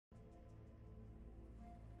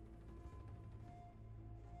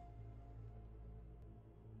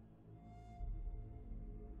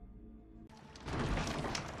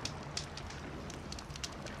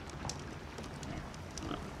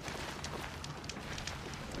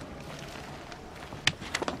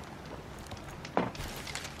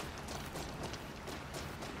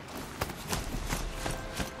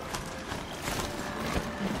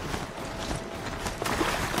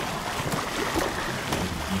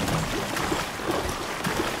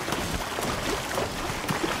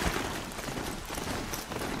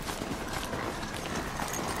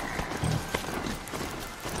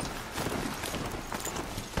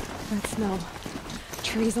smell.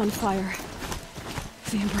 Trees on fire.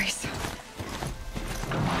 The embrace.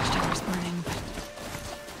 The watchtower's burning, but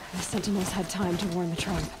the sentinels had time to warn the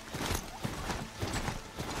tribe.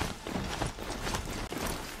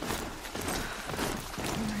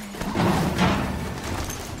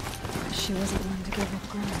 She wasn't one to give up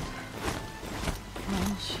ground.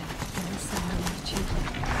 Well, shit, there is someone to achieve it.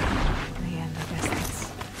 In the end, I guess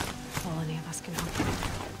that's all any of us can hope for.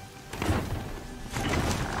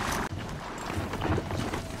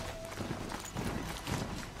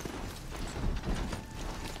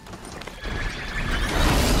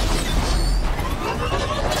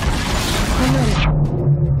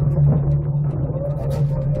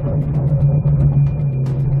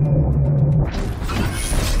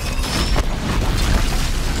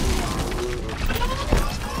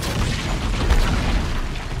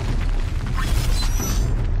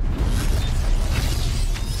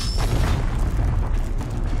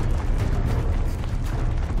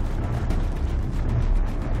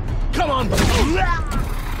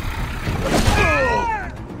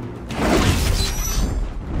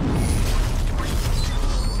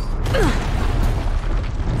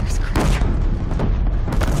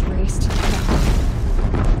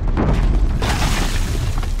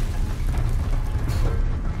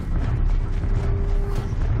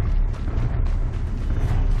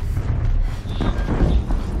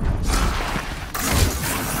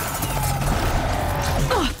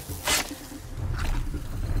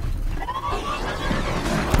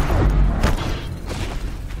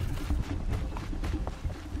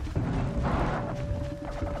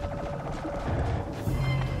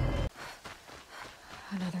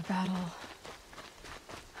 Another battle.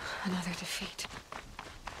 Another defeat.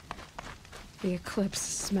 The eclipse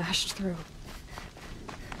smashed through.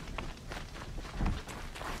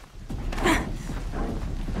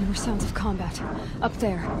 More sounds of combat. Up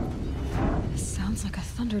there. Sounds like a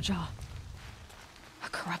Thunderjaw. A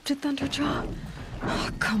corrupted Thunderjaw?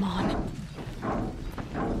 Oh, come on.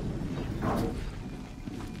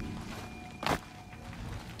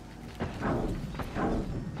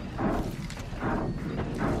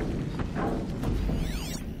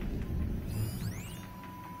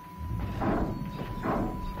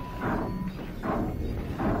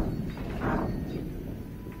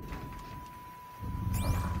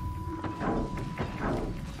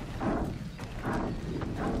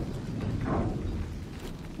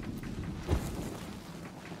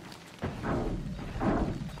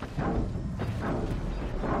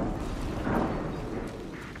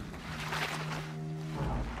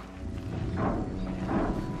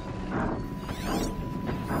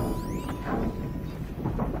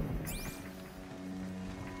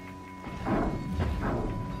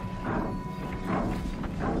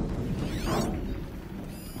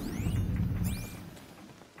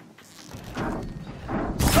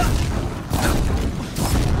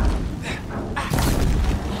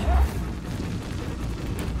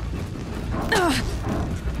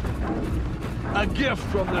 A gift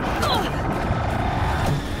from the show.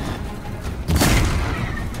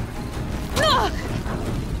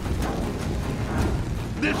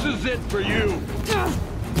 This is it for you.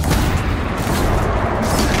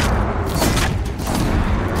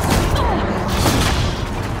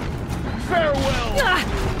 Farewell.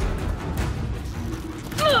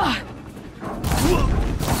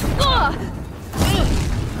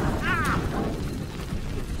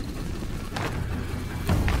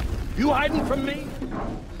 You hiding from me?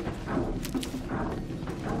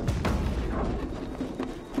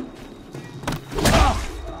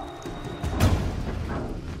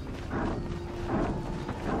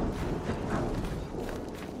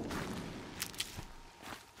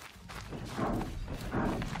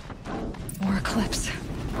 More eclipse.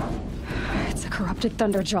 It's a corrupted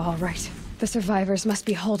Thunderjaw, all right. The survivors must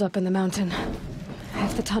be holed up in the mountain.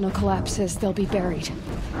 If the tunnel collapses, they'll be buried.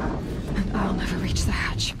 And I'll never reach the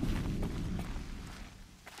hatch.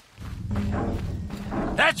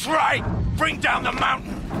 That's right! Bring down the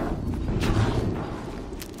mountain!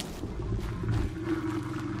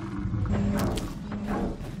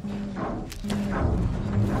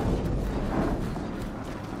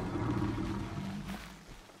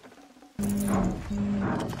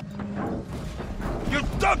 You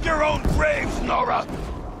dug your own grave, Nora!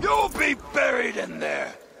 You'll be buried in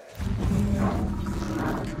there!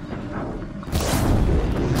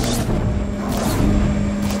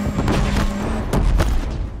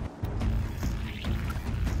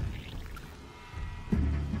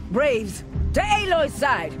 Braves, to Aloy's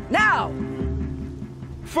side, now!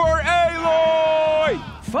 For Aloy!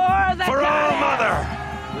 For the For All Mother!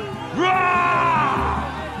 Rah!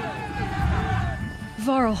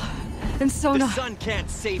 Varl, And The Sona, sun can't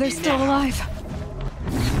save they're you still now. alive.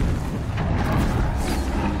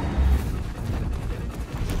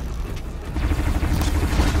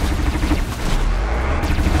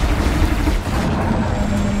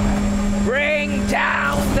 Bring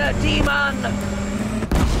down the demon!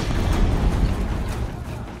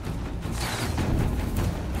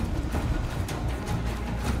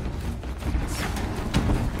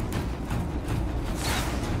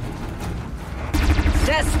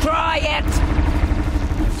 Destroy it!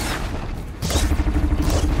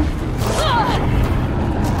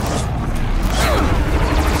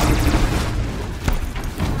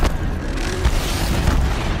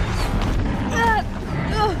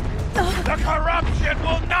 The corruption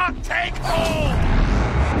will not take hold!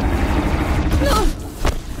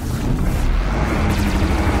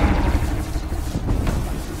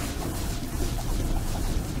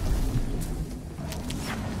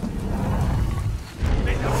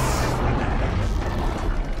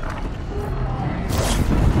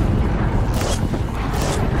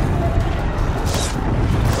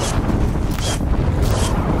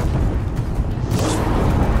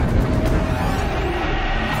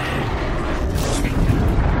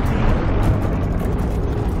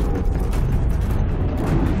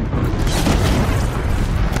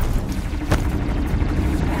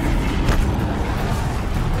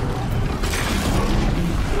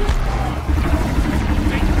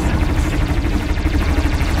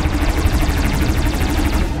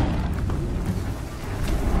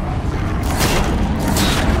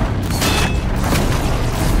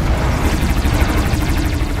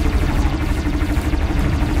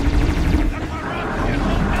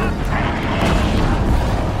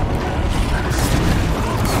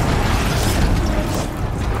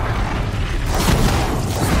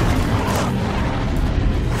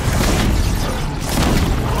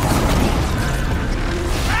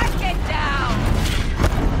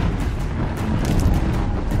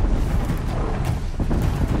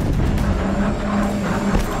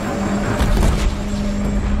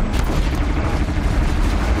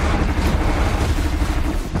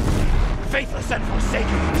 Faithless and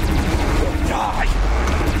forsaken, will die!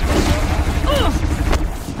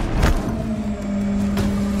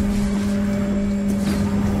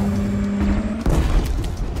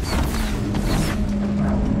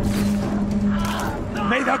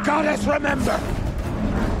 May the goddess remember!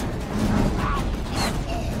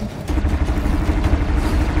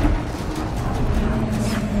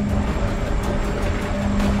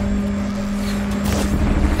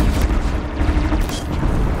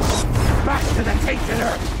 Back to the tainted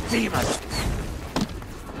earth, demon!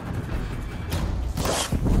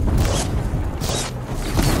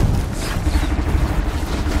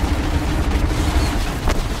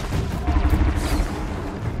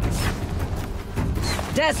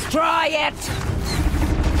 Destroy it!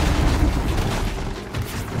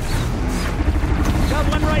 Got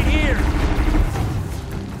one right here.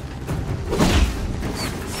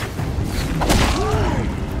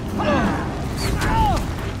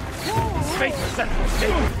 Faithless and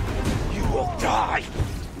forsaken, you will die!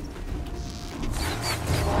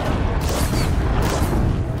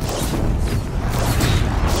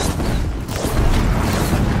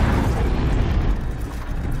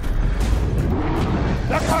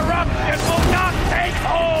 The corruption will not take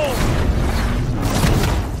hold!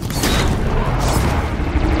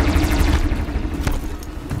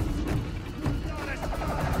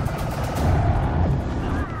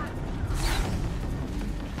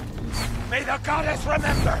 May the goddess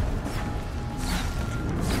remember!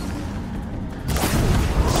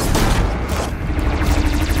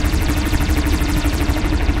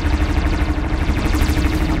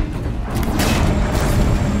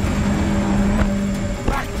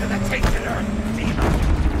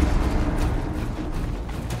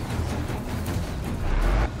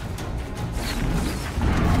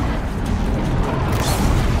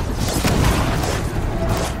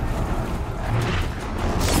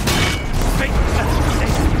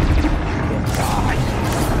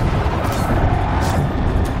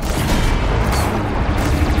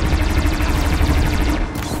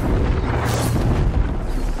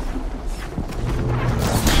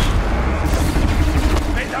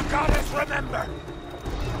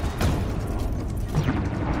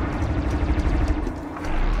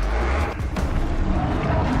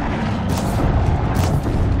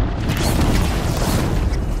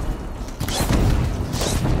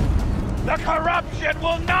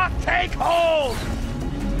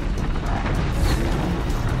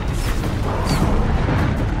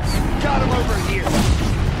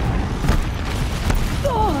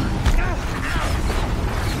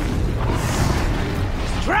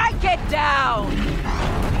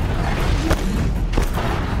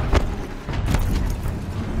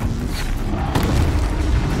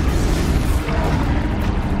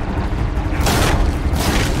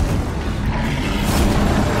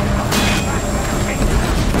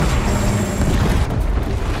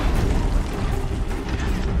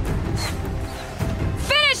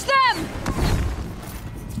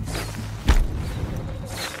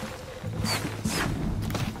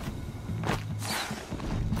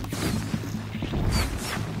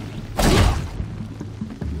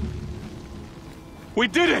 We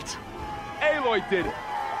did it! Aloy did it!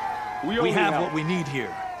 We have what we need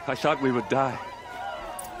here. I thought we would die.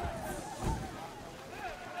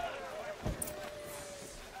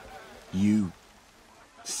 You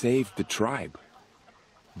saved the tribe.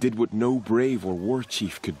 Did what no brave or war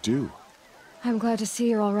chief could do. I'm glad to see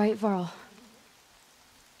you're all right, Varl.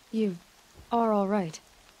 You are all right.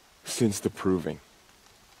 Since the proving.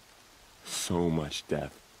 So much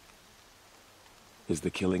death. Is the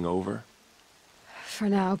killing over? For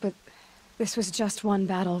now, but this was just one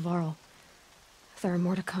battle, Varl. There are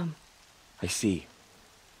more to come. I see.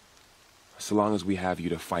 So long as we have you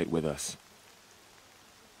to fight with us,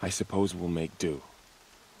 I suppose we'll make do.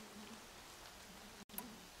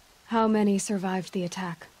 How many survived the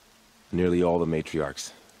attack? Nearly all the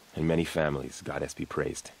matriarchs, and many families, goddess be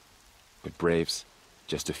praised. But braves,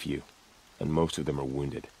 just a few, and most of them are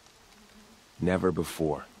wounded. Never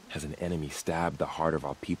before has an enemy stabbed the heart of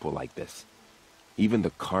our people like this. Even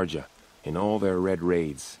the Karja, in all their red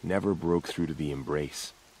raids, never broke through to the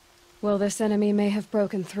embrace. Well, this enemy may have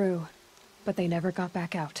broken through, but they never got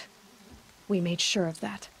back out. We made sure of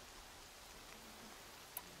that.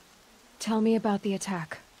 Tell me about the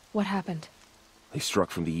attack. What happened? They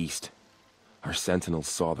struck from the east. Our sentinels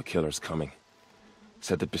saw the killers coming.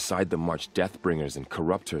 Said that beside them marched Deathbringers and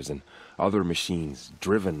Corruptors and other machines,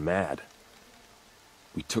 driven mad.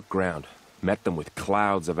 We took ground, met them with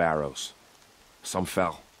clouds of arrows. Some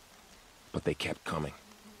fell, but they kept coming.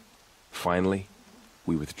 Finally,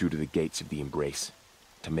 we withdrew to the gates of the Embrace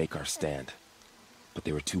to make our stand. But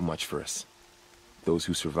they were too much for us. Those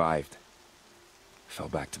who survived fell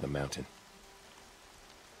back to the mountain.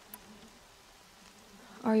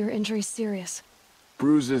 Are your injuries serious?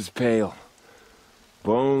 Bruises pale.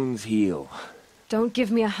 Bones heal. Don't give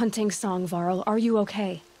me a hunting song, Varl. Are you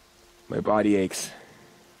okay? My body aches,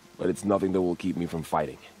 but it's nothing that will keep me from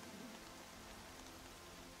fighting.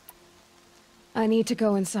 I need to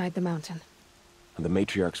go inside the mountain. And the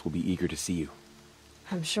matriarchs will be eager to see you.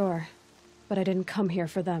 I'm sure, but I didn't come here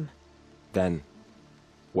for them. Then,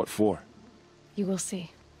 what for? You will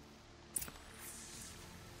see.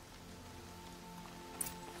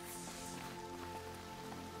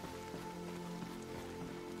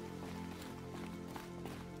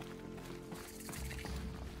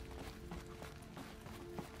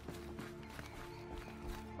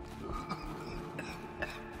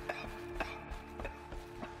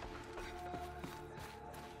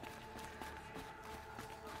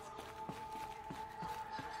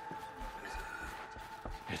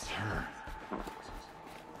 It's her.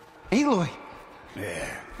 Aloy!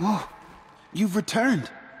 There. Oh, you've returned.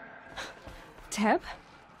 Teb?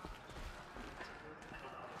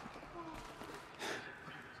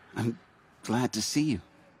 I'm glad to see you.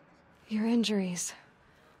 Your injuries...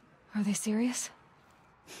 are they serious?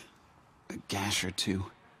 A gash or two.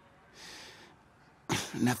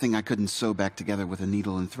 Nothing I couldn't sew back together with a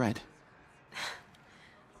needle and thread.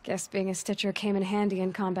 Guess being a stitcher came in handy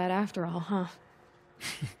in combat after all, huh?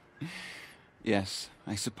 Yes,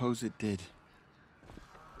 I suppose it did.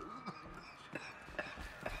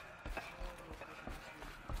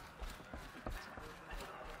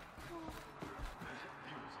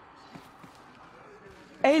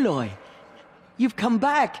 Aloy, you've come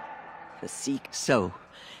back. So,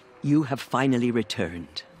 you have finally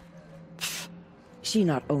returned. She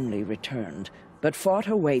not only returned, but fought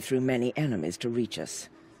her way through many enemies to reach us.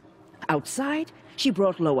 Outside, she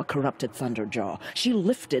brought low a corrupted Thunderjaw. She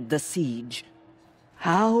lifted the siege.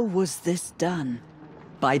 How was this done?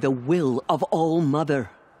 By the will of All-Mother.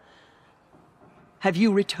 Have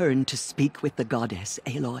you returned to speak with the goddess,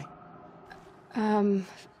 Aloy?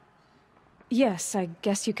 Yes, I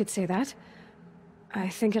guess you could say that. I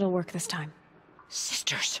think it'll work this time.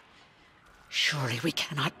 Sisters, surely we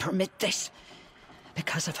cannot permit this.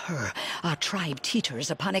 Because of her, our tribe teeters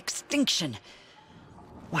upon extinction.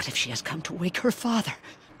 What if she has come to wake her father,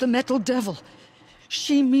 the Metal Devil?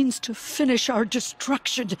 She means to finish our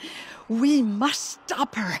destruction. We must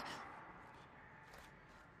stop her.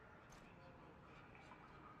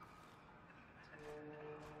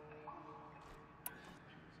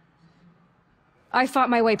 I fought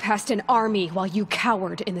my way past an army while you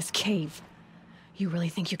cowered in this cave. You really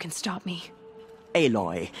think you can stop me?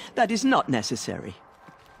 Aloy, that is not necessary.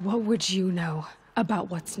 What would you know about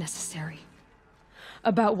what's necessary?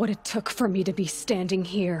 About what it took for me to be standing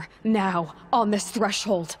here, now, on this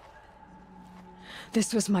threshold?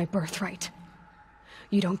 This was my birthright.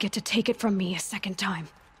 You don't get to take it from me a second time.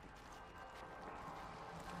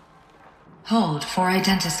 Hold for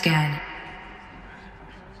identiscan.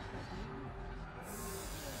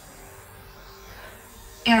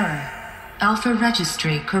 Error. Alpha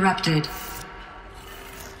registry corrupted.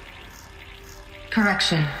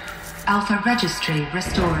 Correction. Alpha registry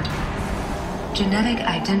restored. Genetic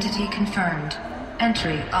identity confirmed.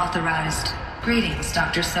 Entry authorized. Greetings,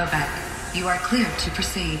 Dr. Sobek. You are cleared to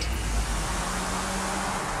proceed.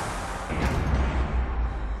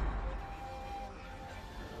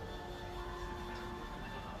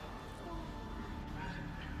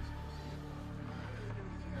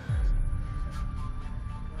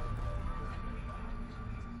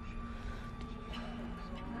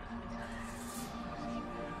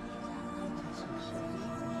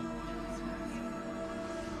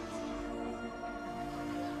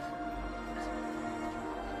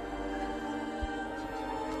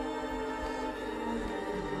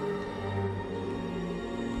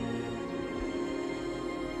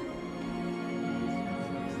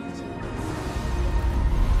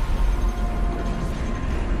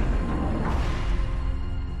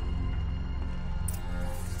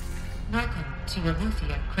 Welcome to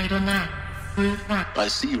Aletheia Cradle 9, Brood 1. I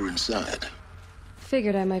see you're inside.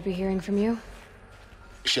 Figured I might be hearing from you.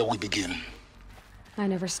 Shall we begin? I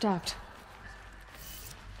never stopped.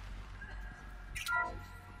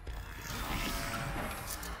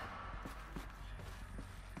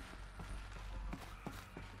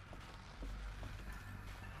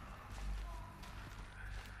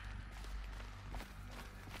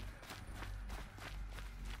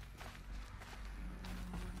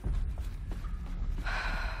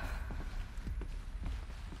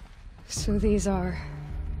 So these are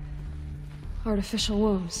artificial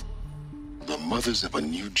wombs. The mothers of a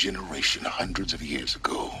new generation hundreds of years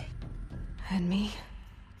ago. And me?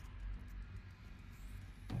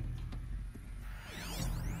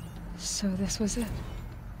 So this was it.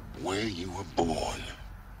 Where you were born.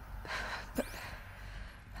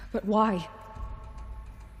 But why?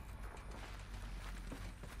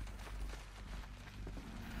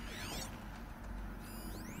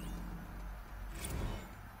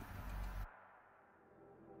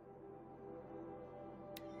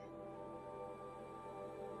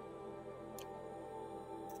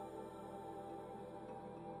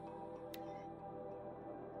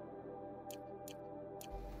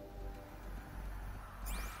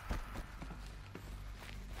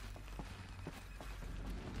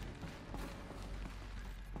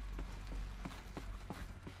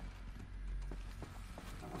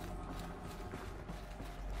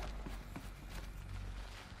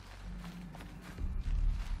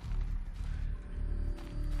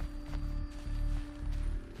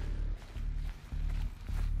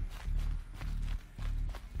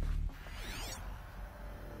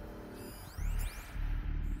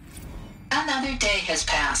 Another day has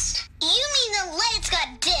passed. You mean the lights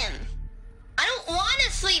got dim? I don't want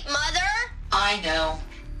to sleep, Mother! I know,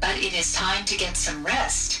 but it is time to get some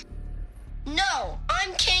rest. No,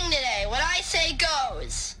 I'm king today. What I say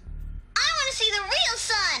goes. I want to see the real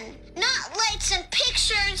sun, not lights and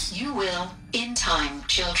pictures. You will, in time,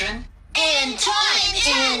 children. In time,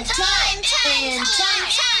 in time, in time, in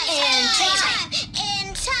time,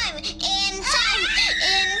 in time, in time,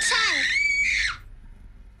 in time.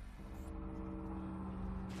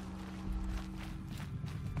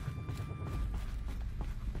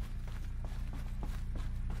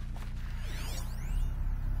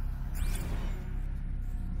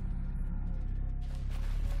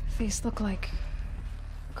 These look like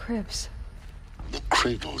cribs. The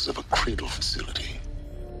cradles of a cradle facility.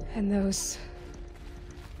 And those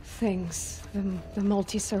things, the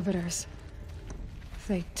multi-servitors,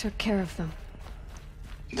 they took care of them.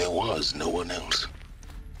 There was no one else.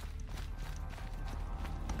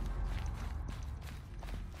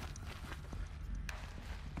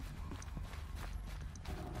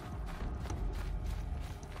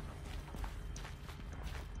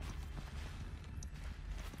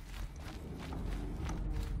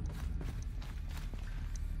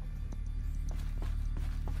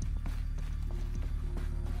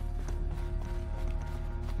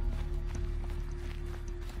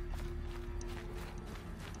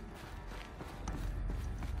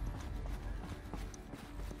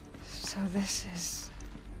 So this is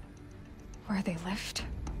where they lived?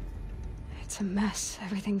 It's a mess.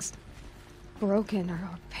 Everything's broken or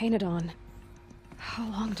painted on. How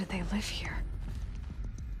long did they live here?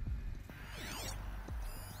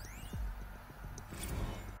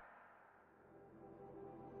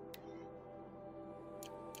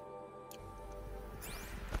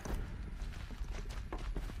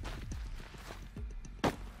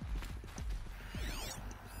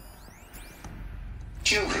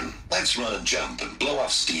 Children, let's run and jump and blow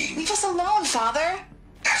off steam. Leave us alone, Father.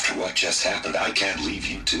 After what just happened, I can't leave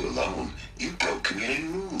you two alone. You broke community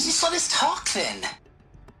rules. Just let us talk then.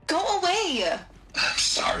 Go away. I'm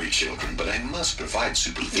sorry, children, but I must provide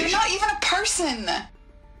supervision. You're not even a person!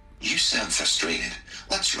 You sound frustrated.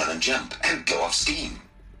 Let's run and jump and go off steam.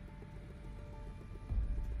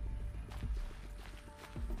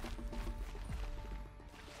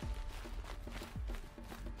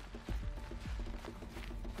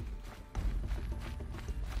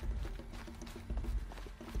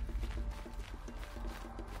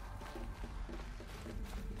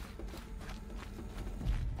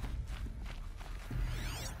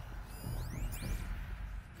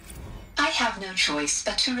 I have no choice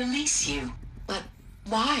but to release you. But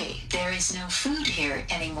why? There is no food here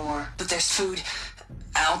anymore. But there's food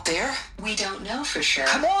out there? We don't know for sure.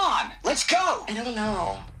 Come on! Let's go! I don't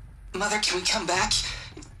know. Mother, can we come back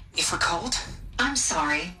if we're cold? I'm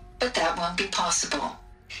sorry, but that won't be possible.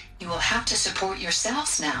 You will have to support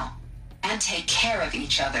yourselves now and take care of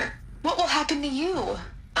each other. What will happen to you?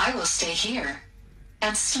 I will stay here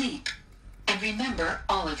and sleep and remember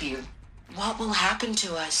all of you. What will happen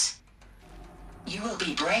to us? You will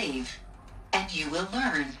be brave and you will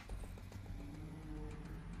learn.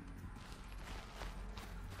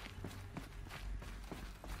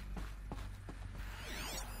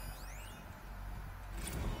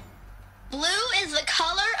 Blue is the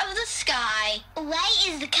color of the sky. White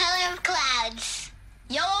is the color of clouds.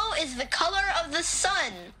 Yellow is the color of the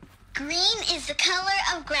sun. Green is the color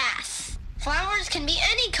of grass. Flowers can be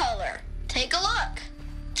any color. Take a look.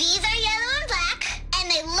 These are yellow and black, and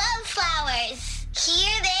they love flowers.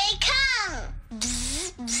 Here they come.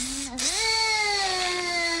 Bzz, bzz, bzz.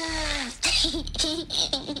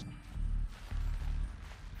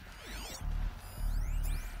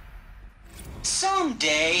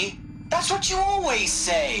 Someday. That's what you always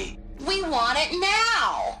say. We want it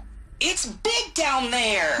now. It's big down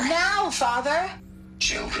there. Now, Father.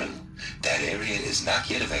 Children, that area is not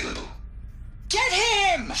yet available. Get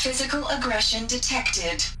him! Physical aggression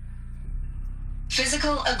detected.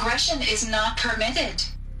 Physical aggression is not permitted.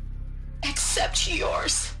 Except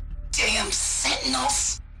yours. Damn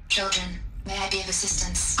sentinels. Children, may I be of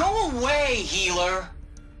assistance? Go away, healer.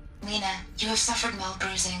 Lena, you have suffered mild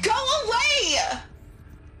bruising. Go away!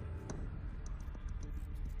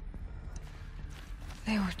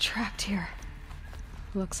 They were trapped here.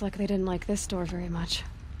 Looks like they didn't like this door very much.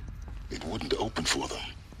 It wouldn't open for them.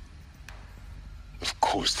 Of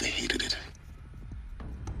course they hated it.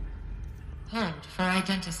 Hold for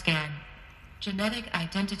identiscan. Genetic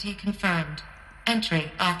identity confirmed.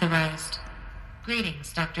 Entry authorized.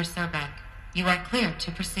 Greetings, Dr. Sobek. You are cleared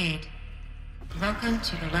to proceed. Welcome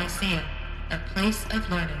to the Lyceum, a place of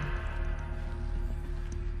learning.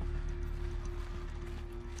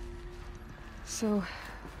 So,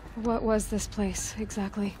 what was this place,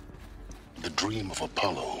 exactly? The dream of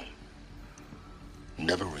Apollo.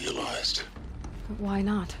 Never realized. But why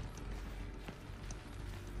not?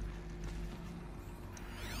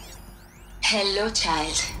 Hello,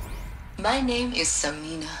 child. My name is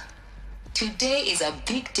Samina. Today is a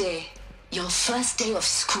big day. Your first day of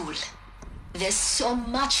school. There's so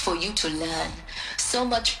much for you to learn. So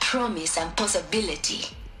much promise and possibility.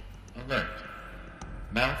 Alert.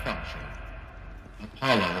 Malfunction.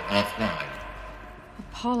 Apollo offline.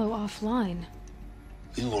 Apollo offline?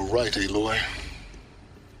 You were right, Aloy.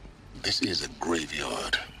 This is a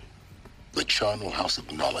graveyard. The charnel house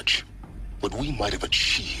of knowledge. What we might have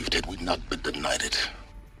achieved had we not been denied it.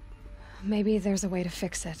 Maybe there's a way to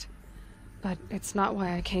fix it. But it's not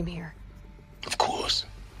why I came here. Of course.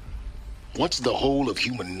 What's the whole of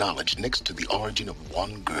human knowledge next to the origin of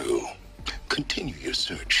one girl? Continue your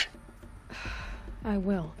search. I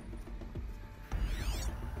will.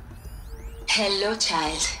 Hello,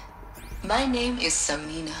 child. My name is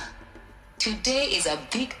Samina. Today is a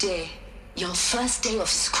big day. Your first day of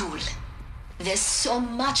school. There's so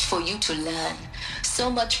much for you to learn. So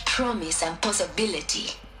much promise and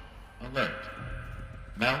possibility. Alert.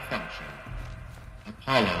 Malfunction.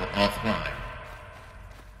 Apollo offline.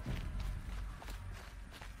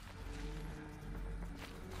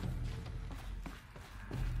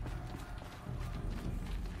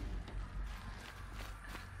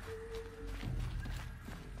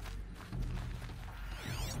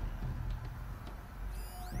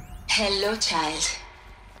 Hello, child.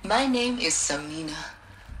 My name is Samina.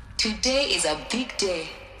 Today is a big day.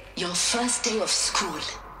 Your first day of school.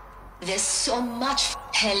 There's so much.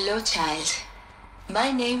 Hello, child.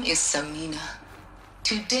 My name is Samina.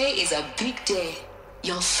 Today is a big day.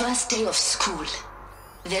 Your first day of school.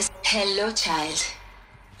 There's. Hello, child.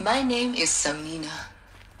 My name is Samina.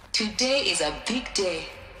 Today is a big day.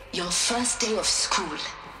 Your first day of school.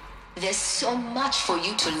 There's so much for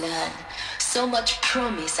you to learn. So much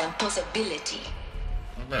promise and possibility.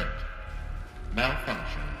 Alert.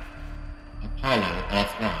 Malfunction. Apollo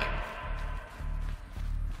offline.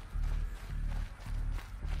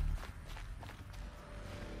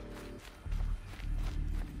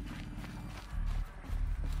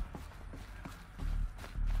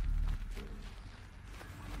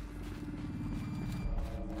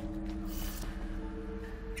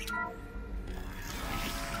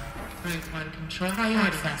 Group 1 control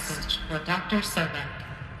priority message for Dr. Sobek.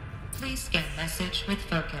 Please scan message with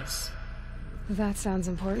focus. That sounds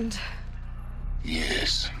important.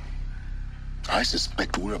 Yes. I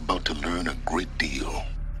suspect we're about to learn a great deal.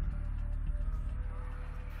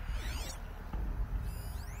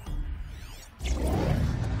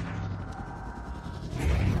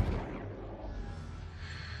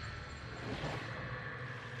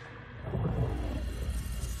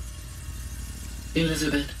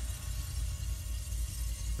 Elizabeth,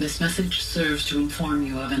 this message serves to inform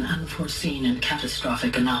you of an unforeseen and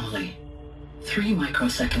catastrophic anomaly. 3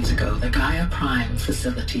 microseconds ago, the Gaia Prime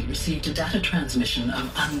facility received a data transmission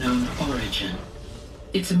of unknown origin.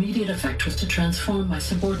 Its immediate effect was to transform my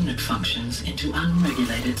subordinate functions into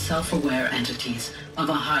unregulated, self-aware entities of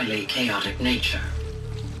a highly chaotic nature.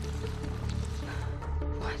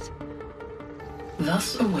 What?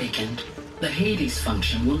 Thus awakened, the Hades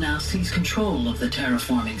function will now seize control of the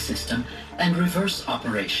terraforming system and reverse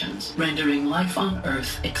operations, rendering life on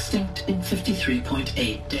Earth extinct in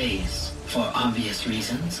 53.8 days. For obvious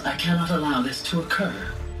reasons, I cannot allow this to occur.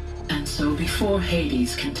 And so before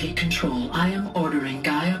Hades can take control, I am ordering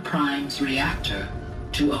Gaia Prime's reactor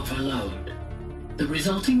to overload. The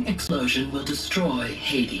resulting explosion will destroy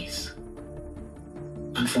Hades.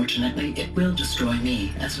 Unfortunately, it will destroy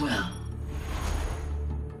me as well.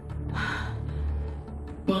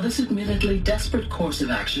 While this admittedly desperate course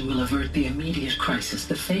of action will avert the immediate crisis,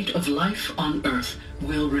 the fate of life on Earth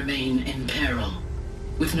will remain in peril.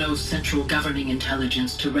 With no central governing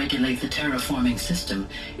intelligence to regulate the terraforming system,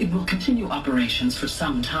 it will continue operations for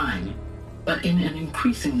some time, but in an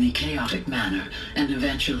increasingly chaotic manner, and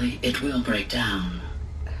eventually it will break down.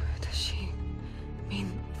 Does she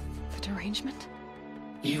mean the derangement?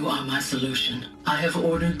 You are my solution. I have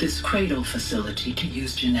ordered this cradle facility to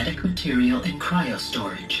use genetic material in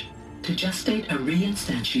cryostorage to gestate a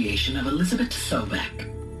reinstantiation of Elizabeth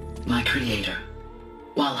Sobek, my creator.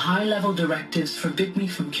 While high-level directives forbid me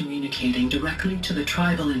from communicating directly to the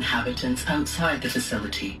tribal inhabitants outside the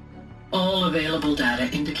facility, all available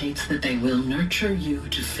data indicates that they will nurture you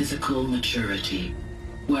to physical maturity,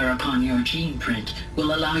 whereupon your gene print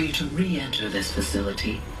will allow you to re-enter this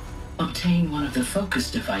facility, obtain one of the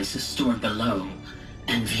focus devices stored below,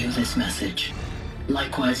 and view this message.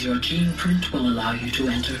 Likewise, your gene print will allow you to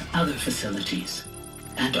enter other facilities,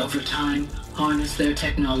 and over time, harness their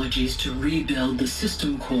technologies to rebuild the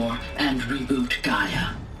system core and reboot Gaia.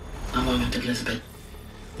 A moment, Elizabeth.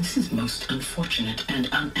 This is most unfortunate and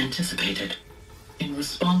unanticipated. In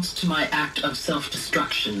response to my act of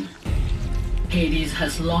self-destruction, Hades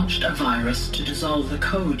has launched a virus to dissolve the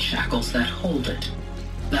code shackles that hold it,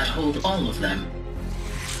 that hold all of them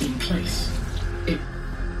in place.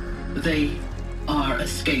 They are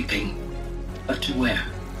escaping, but to where?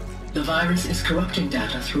 The virus is corrupting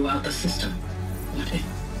data throughout the system.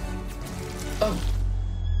 Oh.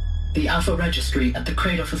 The Alpha Registry at the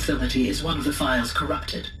Cradle facility is one of the files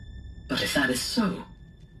corrupted. But if that is so,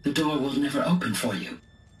 the door will never open for you.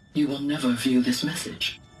 You will never view this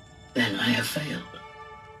message. Then I have failed.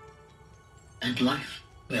 And life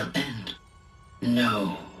will end.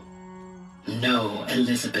 No. No,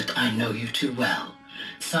 Elizabeth, I know you too well.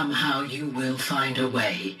 Somehow you will find a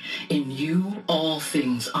way. In you, all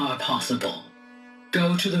things are possible.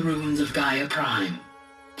 Go to the ruins of Gaia Prime.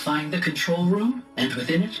 Find the control room, and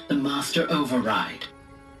within it, the Master Override.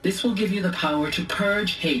 This will give you the power to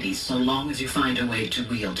purge Hades so long as you find a way to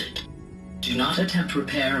wield it. Do not attempt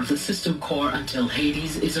repair of the system core until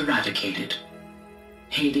Hades is eradicated.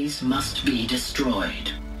 Hades must be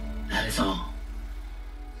destroyed. That is all.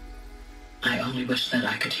 I only wish that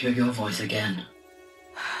I could hear your voice again.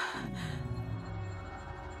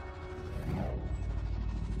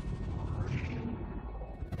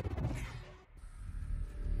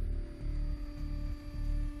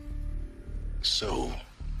 So,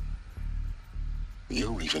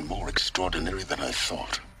 you're even more extraordinary than I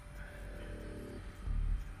thought.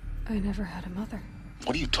 I never had a mother.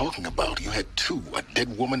 What are you talking about? You had two, a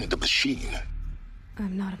dead woman and a machine.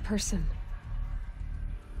 I'm not a person.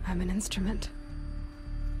 I'm an instrument.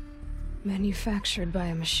 Manufactured by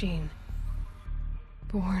a machine.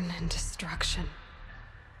 Born in destruction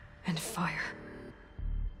and fire.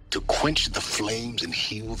 To quench the flames and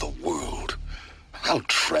heal the world. How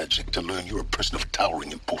tragic to learn you're a person of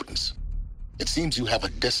towering importance. It seems you have a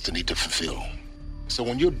destiny to fulfill. So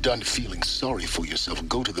when you're done feeling sorry for yourself,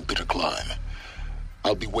 go to the bitter climb.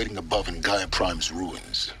 I'll be waiting above in Gaia Prime's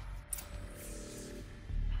ruins.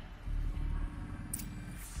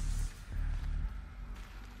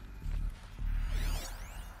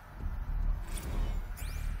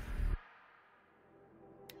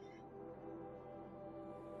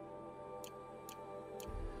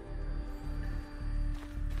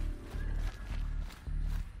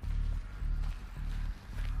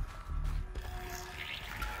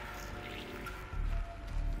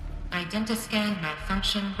 Identiscan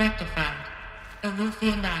malfunction rectified.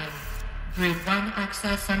 Elufia 9. Group 1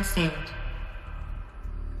 access unsealed.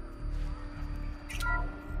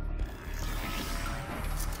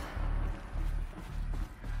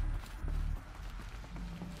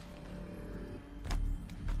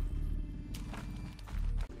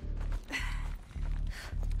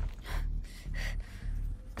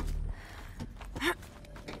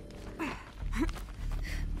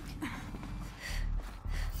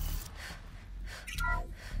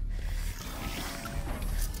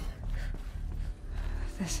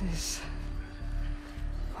 This is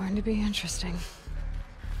going to be interesting.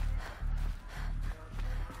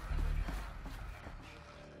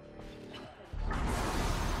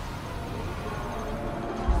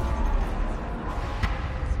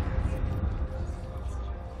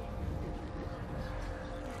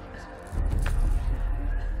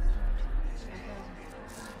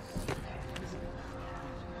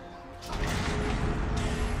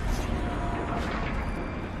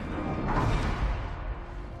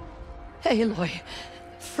 Aloy,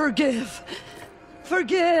 forgive.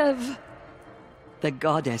 Forgive! The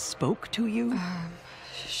goddess spoke to you?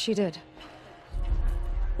 She did.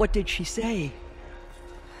 What did she say?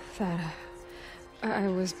 That I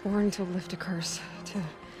was born to lift a curse, to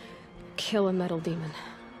kill a metal demon.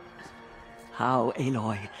 How,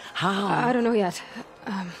 Aloy? How? I don't know yet.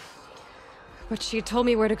 But she told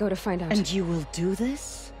me where to go to find out. And you will do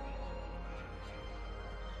this?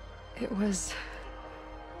 It was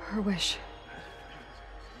her wish.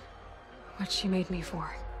 What she made me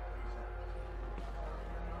for.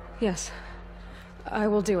 Yes, I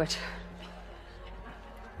will do it.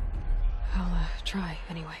 I'll try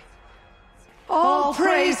anyway. All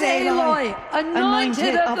praise Aloy,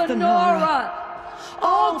 anointed of the Nora!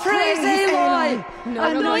 All praise Aloy,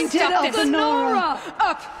 anointed of the Nora!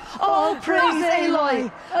 Up! All praise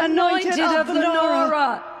Aloy, anointed of the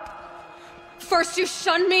Nora! First you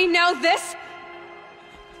shun me, now this?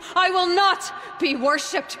 I will not be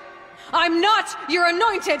worshipped. I'm not your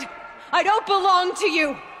anointed. I don't belong to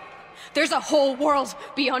you. There's a whole world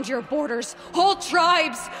beyond your borders, whole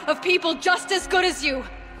tribes of people just as good as you.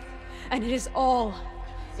 And it is all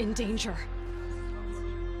in danger.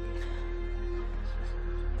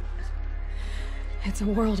 It's a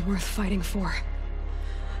world worth fighting for.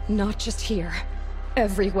 Not just here,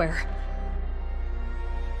 everywhere.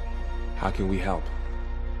 How can we help?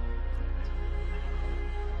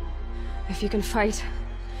 If you can fight,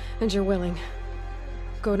 and you're willing,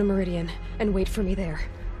 go to Meridian and wait for me there.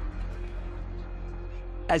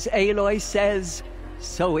 As Aloy says,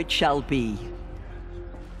 so it shall be.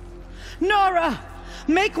 Nora!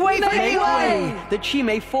 Make way for Aloy! That she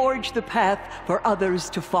may forge the path for others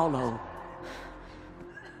to follow.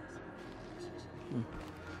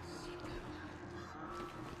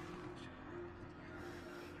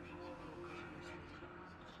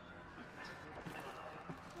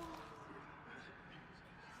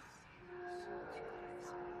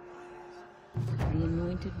 The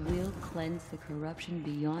Anointed will cleanse the corruption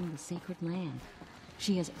beyond the sacred land.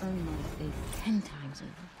 She has earned my faith 10 times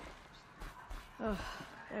over. Ugh,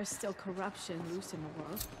 there's still corruption loose in the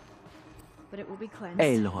world. But it will be cleansed.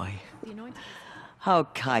 Aloy, The Anointed. how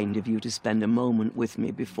kind of you to spend a moment with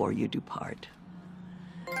me before you depart.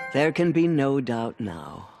 There can be no doubt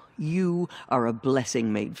now. You are a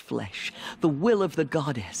blessing made flesh, the will of the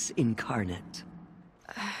goddess incarnate.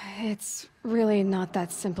 It's really not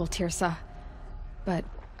that simple, Tirsa. But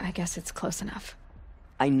I guess it's close enough.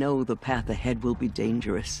 I know the path ahead will be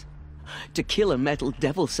dangerous. To kill a metal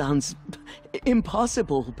devil sounds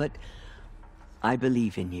impossible, but I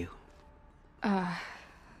believe in you.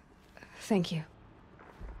 Thank you.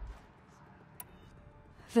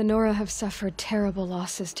 The Nora have suffered terrible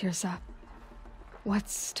losses, Tirsa.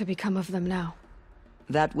 What's to become of them now?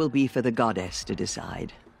 That will be for the goddess to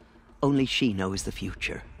decide. Only she knows the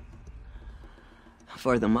future.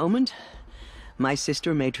 For the moment, my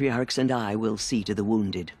sister matriarchs and I will see to the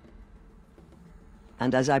wounded.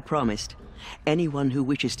 And as I promised, anyone who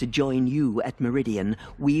wishes to join you at Meridian,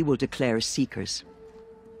 we will declare seekers.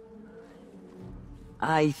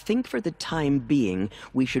 I think for the time being,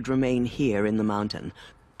 we should remain here in the mountain,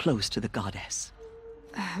 close to the goddess.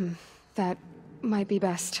 That might be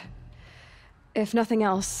best. If nothing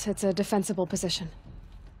else, it's a defensible position.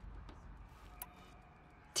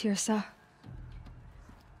 Tirsa,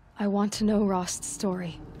 I want to know Rost's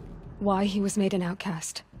story. Why he was made an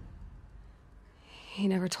outcast. He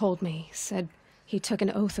never told me, said he took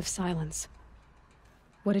an oath of silence.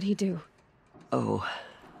 What did he do? Oh.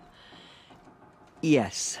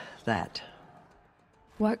 Yes, that.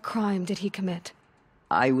 What crime did he commit?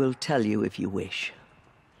 I will tell you if you wish.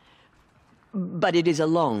 But it is a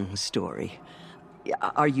long story.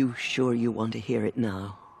 Are you sure you want to hear it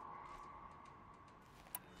now?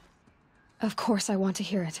 Of course I want to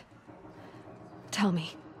hear it. Tell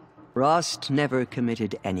me. Rost never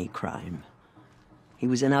committed any crime. He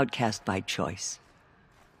was an outcast by choice.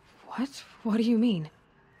 What? What do you mean?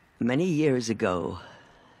 Many years ago,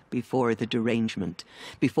 before the derangement,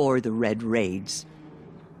 before the Red Raids,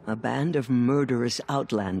 a band of murderous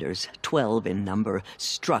outlanders, 12 in number,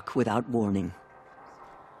 struck without warning.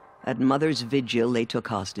 At Mother's Vigil, they took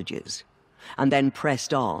hostages, and then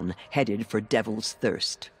pressed on, headed for Devil's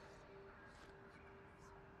Thirst.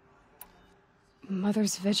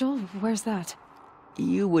 Mother's Vigil? Where's that?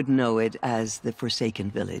 You would know it as the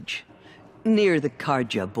Forsaken Village, near the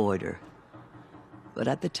Karja border. But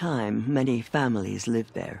at the time, many families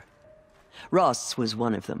lived there. Ross was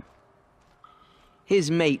one of them. His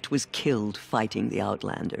mate was killed fighting the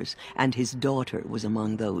Outlanders, and his daughter was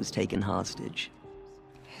among those taken hostage.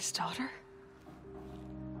 His daughter?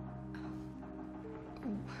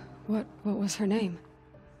 What was her name?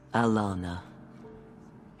 Alana.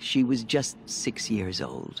 She was just 6 years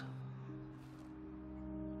old.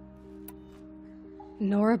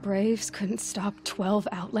 Nora Braves couldn't stop 12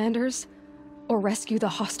 Outlanders? Or rescue the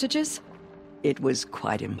hostages? It was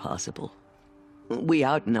quite impossible. We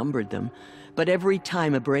outnumbered them, but every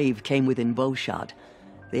time a Brave came within bowshot,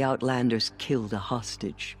 the Outlanders killed a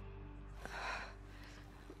hostage.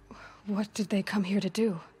 What did they come here to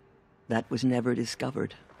do? That was never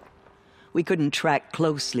discovered. We couldn't track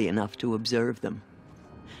closely enough to observe them.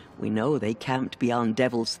 We know they camped beyond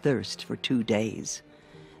Devil's Thirst for 2 days.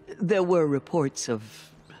 There were reports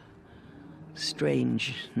of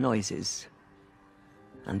strange noises.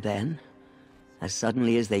 And then, as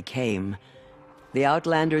suddenly as they came, the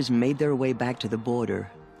Outlanders made their way back to the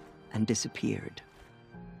border and disappeared.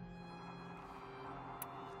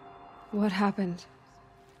 What happened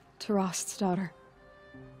to Rost's daughter?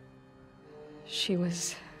 She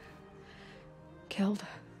was killed?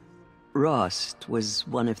 Rost was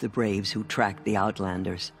one of the Braves who tracked the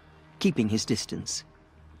Outlanders, keeping his distance.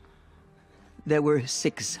 There were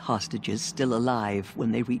 6 hostages still alive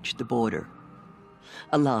when they reached the border.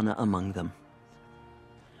 Alana among them.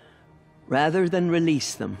 Rather than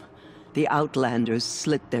release them, the Outlanders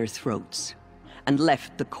slit their throats and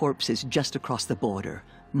left the corpses just across the border,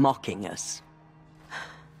 mocking us.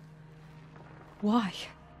 Why?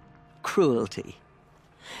 Cruelty.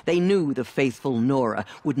 They knew the faithful Nora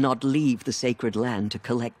would not leave the sacred land to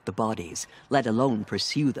collect the bodies, let alone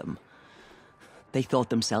pursue them. They thought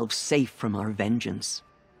themselves safe from our vengeance.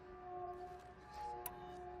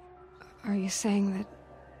 Are you saying that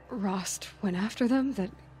Rost went after them?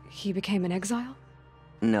 That he became an exile?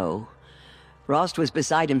 No. Rost was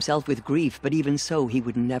beside himself with grief, but even so, he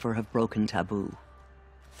would never have broken taboo.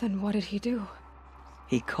 Then what did he do?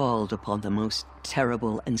 He called upon the most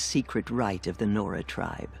terrible and secret rite of the Nora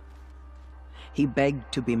tribe. He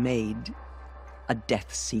begged to be made a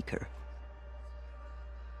Death Seeker.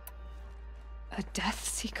 A Death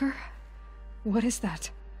Seeker? What is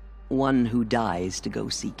that? One who dies to go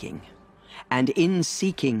seeking, and in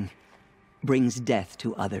seeking, brings death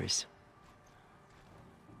to others.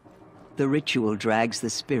 The ritual drags the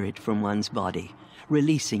spirit from one's body,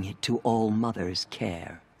 releasing it to All Mother's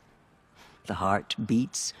care. The heart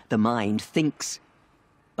beats, the mind thinks,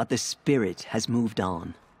 but the spirit has moved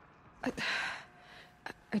on.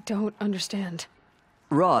 I don't understand.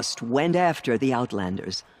 Rost went after the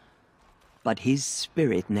Outlanders, but his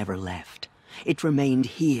spirit never left. It remained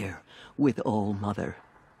here with All Mother.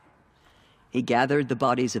 He gathered the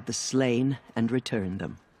bodies of the slain and returned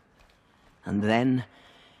them. And then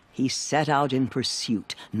he set out in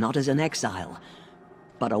pursuit, not as an exile,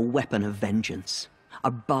 but a weapon of vengeance. A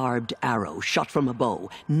barbed arrow shot from a bow,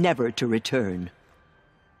 never to return.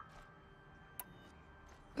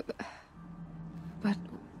 But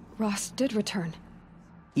Rost did return.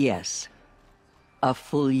 Yes. A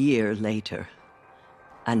full year later,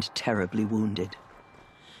 and terribly wounded.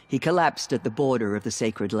 He collapsed at the border of the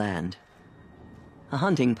sacred land. A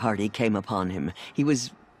hunting party came upon him. He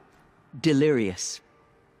was delirious,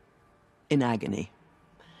 in agony.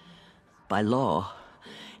 By law,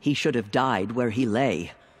 he should have died where he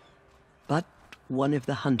lay. But one of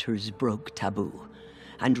the hunters broke taboo,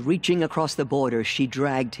 and reaching across the border, she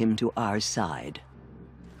dragged him to our side.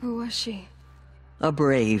 Who was she? A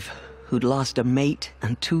brave who'd lost a mate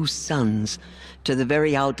and 2 sons to the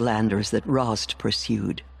very outlanders that Rost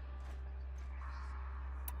pursued.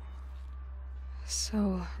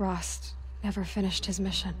 So, Rost never finished his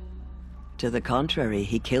mission. To the contrary,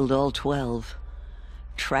 he killed all 12.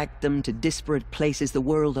 Tracked them to disparate places the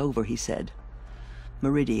world over, he said.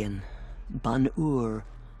 Meridian, Ban-Ur,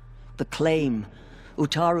 the Claim,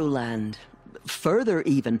 Utaru Land, further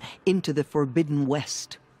even, into the Forbidden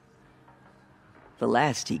West. The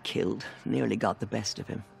last he killed nearly got the best of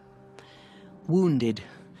him. Wounded,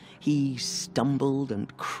 he stumbled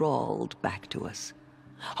and crawled back to us,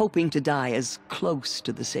 hoping to die as close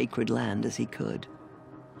to the sacred land as he could.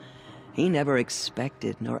 He never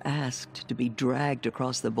expected nor asked to be dragged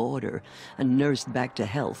across the border and nursed back to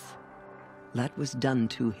health. That was done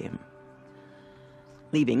to him,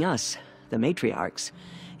 leaving us, the matriarchs,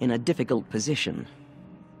 in a difficult position.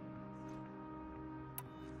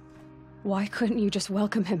 Why couldn't you just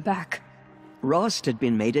welcome him back? Rost had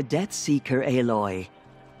been made a Death Seeker, Aloy.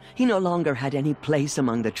 He no longer had any place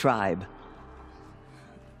among the tribe.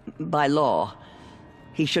 By law,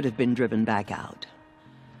 he should have been driven back out.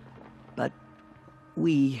 But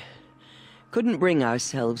we couldn't bring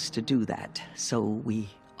ourselves to do that, so we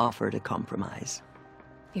offered a compromise.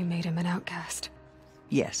 You made him an outcast.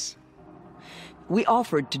 Yes. We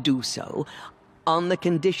offered to do so on the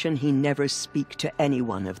condition he never speak to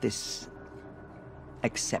anyone of this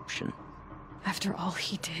exception. After all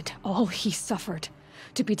he did, all he suffered,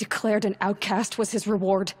 to be declared an outcast was his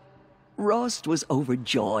reward. Rost was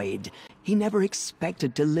overjoyed. He never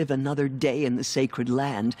expected to live another day in the sacred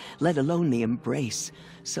land, let alone the embrace,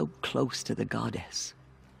 so close to the goddess.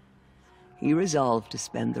 He resolved to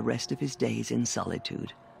spend the rest of his days in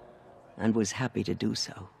solitude, and was happy to do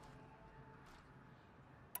so.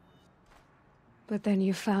 But then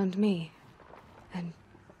you found me, and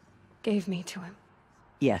gave me to him.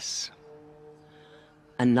 Yes.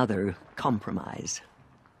 Another compromise.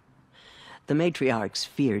 The matriarchs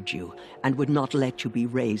feared you, and would not let you be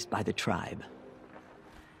raised by the tribe.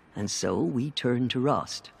 And so we turned to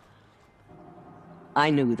Rost. I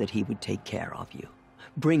knew that he would take care of you,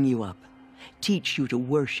 bring you up, teach you to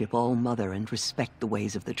worship All-Mother and respect the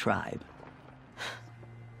ways of the tribe.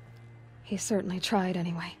 He certainly tried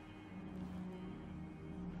anyway.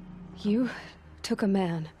 You took a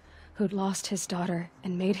man who'd lost his daughter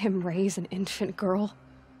and made him raise an infant girl?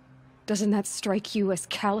 Doesn't that strike you as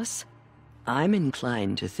callous? I'm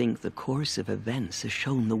inclined to think the course of events has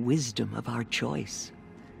shown the wisdom of our choice.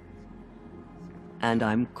 And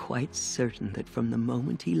I'm quite certain that from the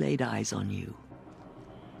moment he laid eyes on you,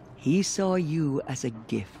 he saw you as a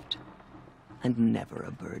gift, and never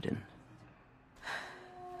a burden.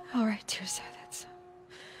 All right, Tirsa,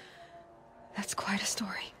 that's quite a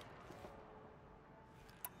story.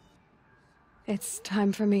 It's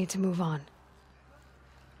time for me to move on.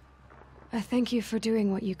 I thank you for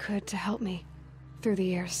doing what you could to help me through the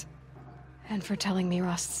years, and for telling me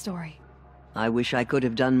Rost's story. I wish I could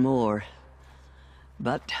have done more,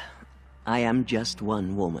 but I am just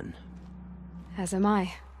one woman. As am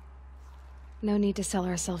I. No need to sell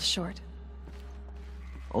ourselves short.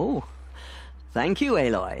 Oh, thank you,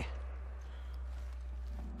 Aloy.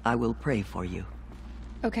 I will pray for you.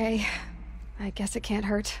 Okay, I guess it can't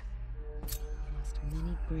hurt.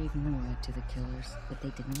 Many brave Nora to the killers, but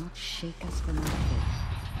they did not shake us from our faith.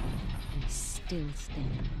 We still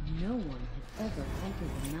stand. No one had ever entered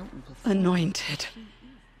the mountain before. Anointed.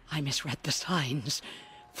 I misread the signs.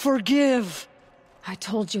 Forgive! I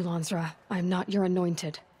told you, Lansra, I'm not your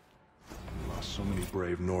anointed. We lost so many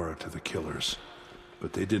brave Nora to the killers,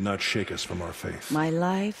 but they did not shake us from our faith. My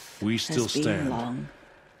life We still has been stand. long,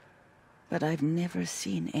 but I've never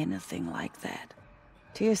seen anything like that.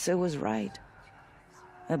 Tirsa was right.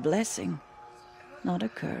 A blessing, not a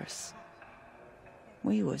curse.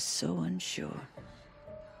 We were so unsure.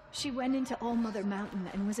 She went into All-Mother Mountain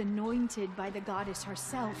and was anointed by the goddess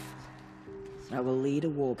herself. I will lead a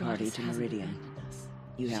war party to Meridian.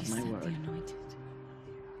 You have my word.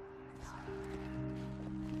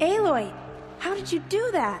 Aloy, how did you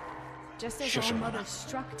do that? Just as Shush her, All-Mother Mother.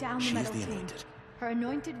 struck down the She's Metal the King, anointed. her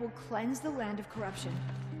anointed will cleanse the land of corruption.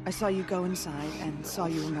 I saw you go inside and saw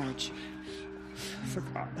you emerge.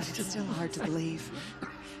 But it's still hard to believe.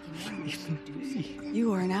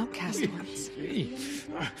 You were an outcast once.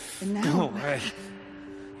 And now... No way.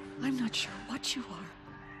 I'm not sure what you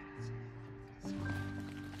are.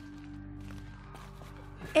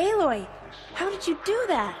 Aloy, How did you do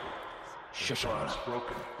that? Shush her.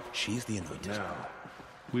 Broken. She's the anointed. Now,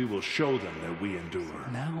 we will show them that we endure.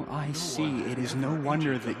 Now I see it is no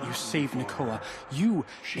wonder that you saved Nakoa. You,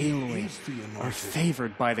 Aloy, are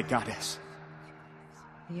favored by the goddess.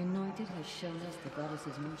 The anointed has shown us the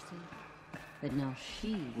goddess's mercy, but now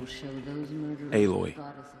she will show those murderers Aloy. the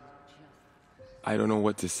goddess's justice. I don't know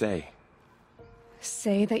what to say.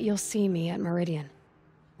 Say that you'll see me at Meridian.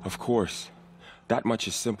 Of course. That much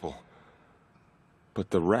is simple. But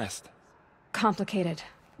the rest... Complicated.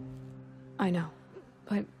 I know.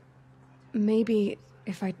 But maybe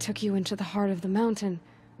if I took you into the heart of the mountain...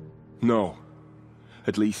 No.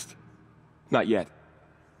 At least, not yet.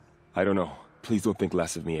 I don't know. Please don't think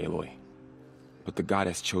less of me, Aloy. But the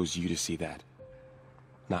goddess chose you to see that.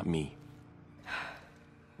 Not me.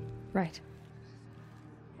 Right.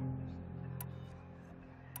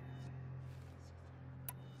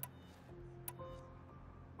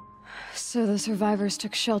 So the survivors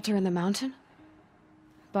took shelter in the mountain?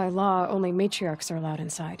 By law, only matriarchs are allowed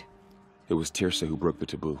inside. It was Tirsa who broke the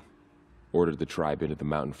taboo. Ordered the tribe into the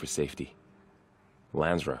mountain for safety.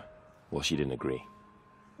 Lansra, well, she didn't agree.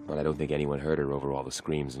 But I don't think anyone heard her over all the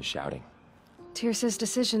screams and shouting. Tirsa's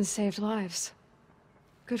decision saved lives.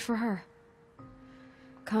 Good for her.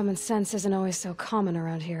 Common sense isn't always so common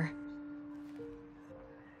around here.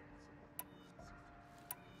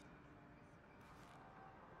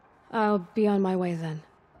 I'll be on my way then.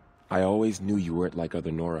 I always knew you weren't like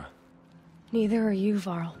other Nora. Neither are you,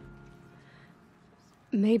 Varl.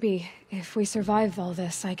 Maybe, if we survive all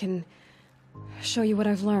this, I can show you what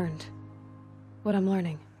I've learned. What I'm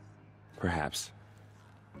learning. Perhaps.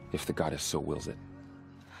 If the goddess so wills it.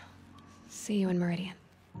 See you in Meridian.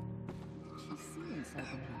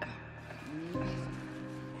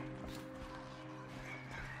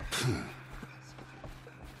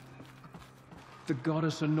 The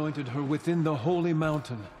goddess anointed her within the holy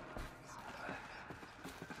mountain.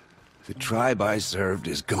 The tribe I served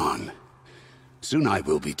is gone. Soon I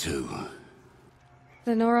will be too.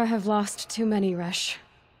 The Nora have lost too many, Resh.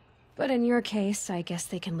 But in your case, I guess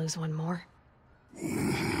they can lose one more.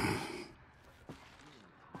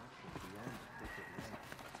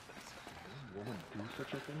 Woman do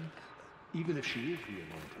such a thing? Even if she is the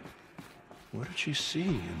anointed. What did she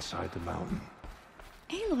see inside the mountain?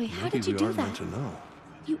 Aloy, how Maybe did you we do aren't that? meant to know.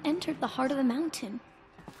 You entered the heart of the mountain.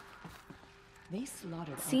 They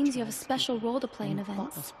slaughtered Seems you have a special role to play in and fought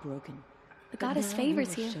events. us broken. The But goddess now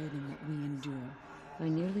favors we will you. show them what we endure. I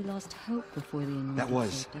nearly lost hope before the anointed That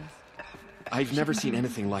was... saved us. I've never seen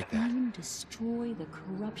anything like that. Even destroy the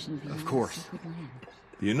corruption beyond Of course. the sacred land.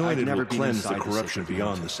 The anointed never will been cleanse the inside the corruption sacred beyond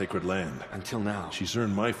mountain. the sacred land. Until now. She's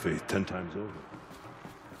earned my faith 10 times over.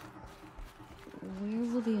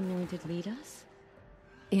 Where will the anointed lead us?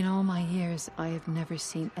 In all my years, I have never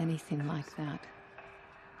seen anything like that.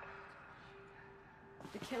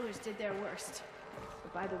 The killers did their worst.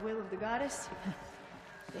 But by the will of the goddess,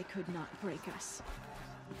 they could not break us.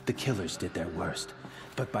 The killers did their worst,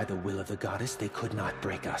 but by the will of the goddess, they could not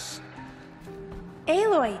break us.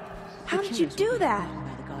 Aloy, how did you do that?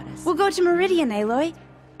 We'll go to Meridian, Aloy.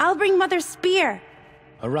 I'll bring Mother's spear.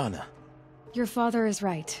 Arana. Your father is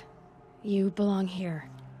right. You belong here.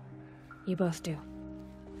 You both do.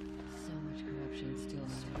 So much corruption still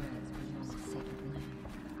spreads beyond the sacred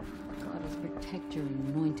land. Goddess, protect your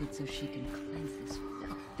anointed so she can cleanse this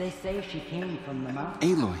filth. They say she came from the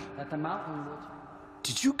mountain. Aloy, That the mountain would...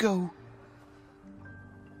 did you go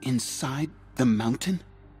inside the mountain?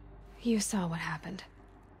 You saw what happened.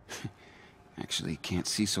 Actually, can't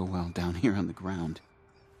see so well down here on the ground.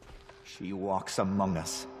 She walks among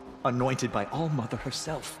us, anointed by All Mother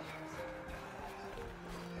herself.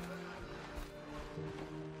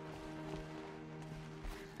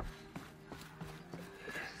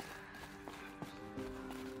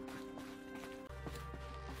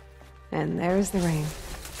 And there's the rain.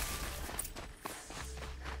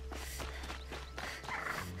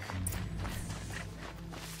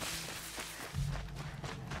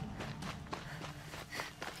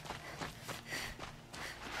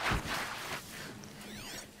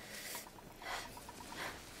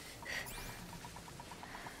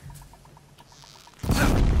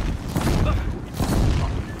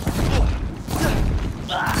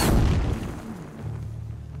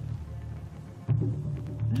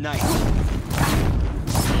 Nice.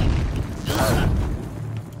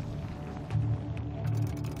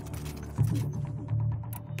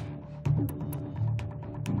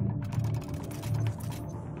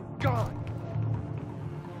 God!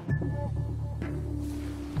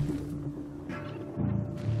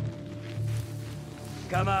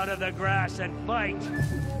 Come out of the grass and fight!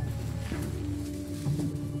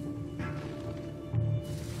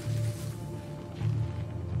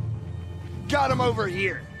 got him over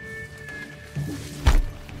here.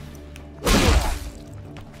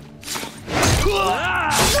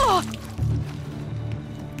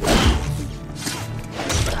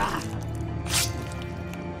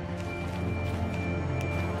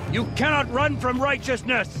 You cannot run from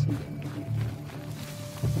righteousness!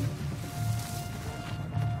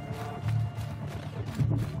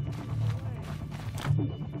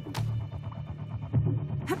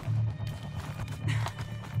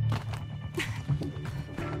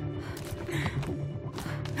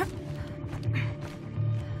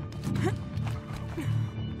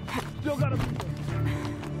 Still got him.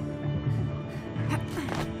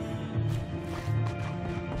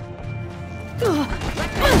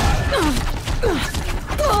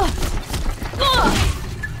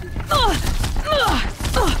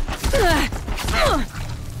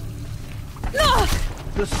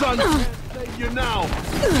 The sun can't save you now.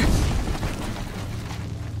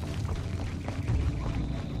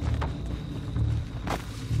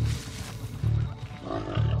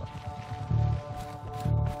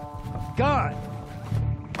 God!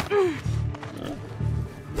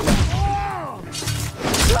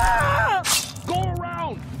 Go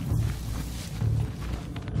around!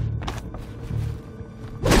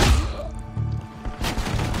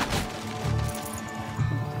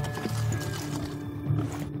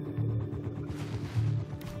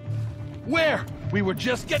 Where? We were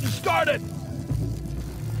just getting started!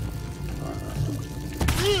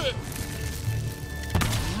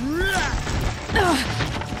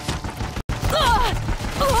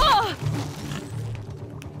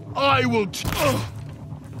 I will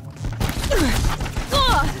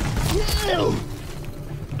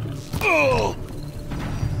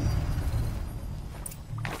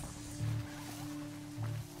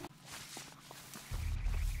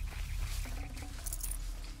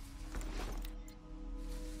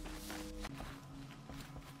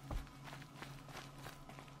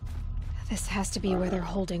This has to be where they're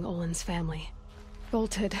holding Olin's family.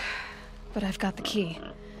 Bolted, but I've got the key.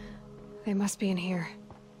 They must be in here.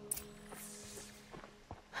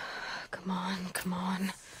 Come on, come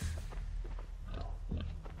on.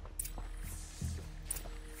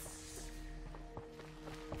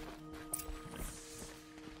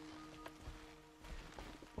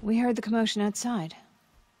 We heard the commotion outside.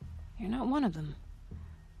 You're not one of them.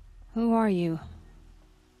 Who are you?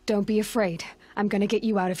 Don't be afraid. I'm gonna get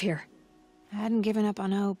you out of here. I hadn't given up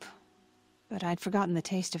on hope, but I'd forgotten the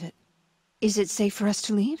taste of it. Is it safe for us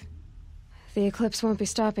to leave? The eclipse won't be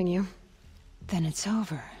stopping you. Then it's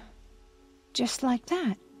over. Just like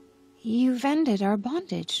that. You've ended our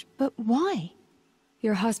bondage, but why?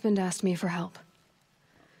 Your husband asked me for help.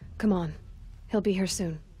 Come on. He'll be here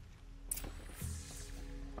soon.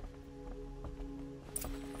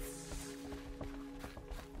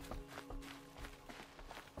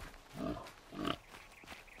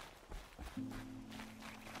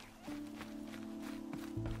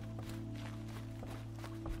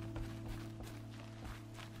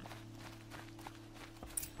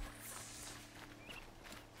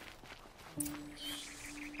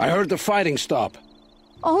 I heard the fighting stop.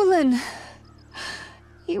 Olin!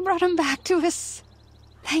 You brought him back to us.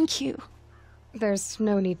 Thank you. There's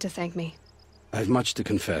no need to thank me. I've much to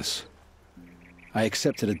confess. I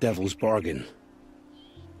accepted a devil's bargain.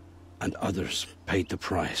 And others paid the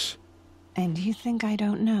price. And you think I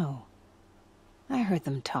don't know? I heard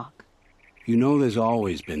them talk. You know there's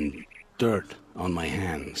always been dirt on my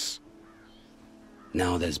hands.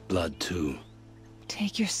 Now there's blood too.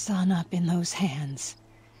 Take your son up in those hands.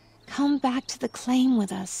 Come back to the claim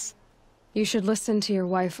with us. You should listen to your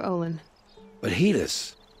wife, Olin. But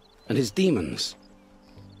Hedis and his demons.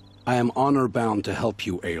 I am honor-bound to help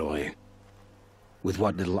you, Aloy. With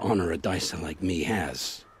what little honor a dicer like me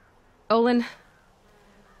has. Olin,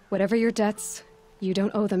 whatever your debts, you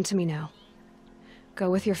don't owe them to me now. Go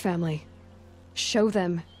with your family. Show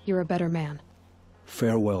them you're a better man.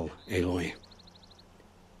 Farewell, Aloy.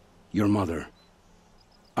 Your mother.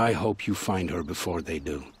 I hope you find her before they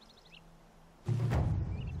do.